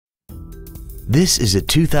This is a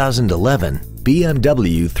 2011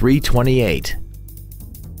 BMW 328.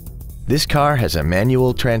 This car has a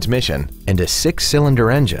manual transmission and a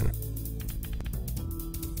 6-cylinder engine.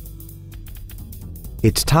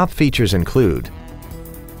 Its top features include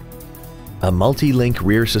a multi-link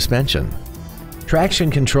rear suspension, traction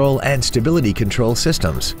control and stability control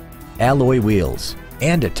systems, alloy wheels,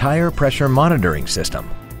 and a tire pressure monitoring system.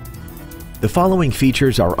 The following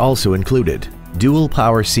features are also included: dual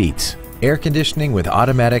power seats, air conditioning with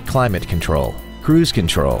automatic climate control, cruise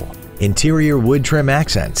control, interior wood trim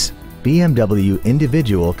accents, BMW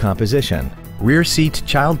individual composition, rear seat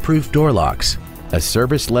child-proof door locks, a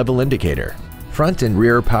service level indicator, front and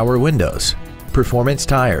rear power windows, performance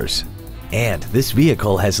tires, and this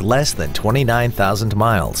vehicle has less than 29,000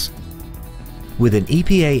 miles. With an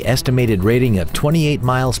EPA estimated rating of 28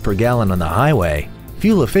 miles per gallon on the highway,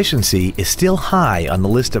 fuel efficiency is still high on the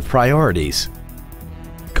list of priorities.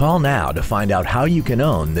 Call now to find out how you can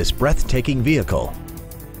own this breathtaking vehicle.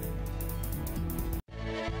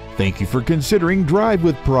 Thank you for considering Drive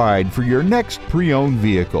with Pride for your next pre-owned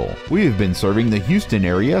vehicle. We have been serving the Houston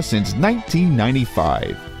area since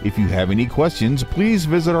 1995. If you have any questions, please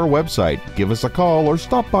visit our website, give us a call, or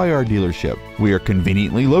stop by our dealership. We are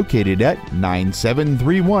conveniently located at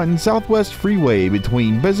 9731 Southwest Freeway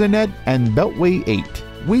between Bissonnet and Beltway 8.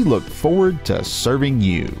 We look forward to serving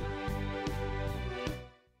you.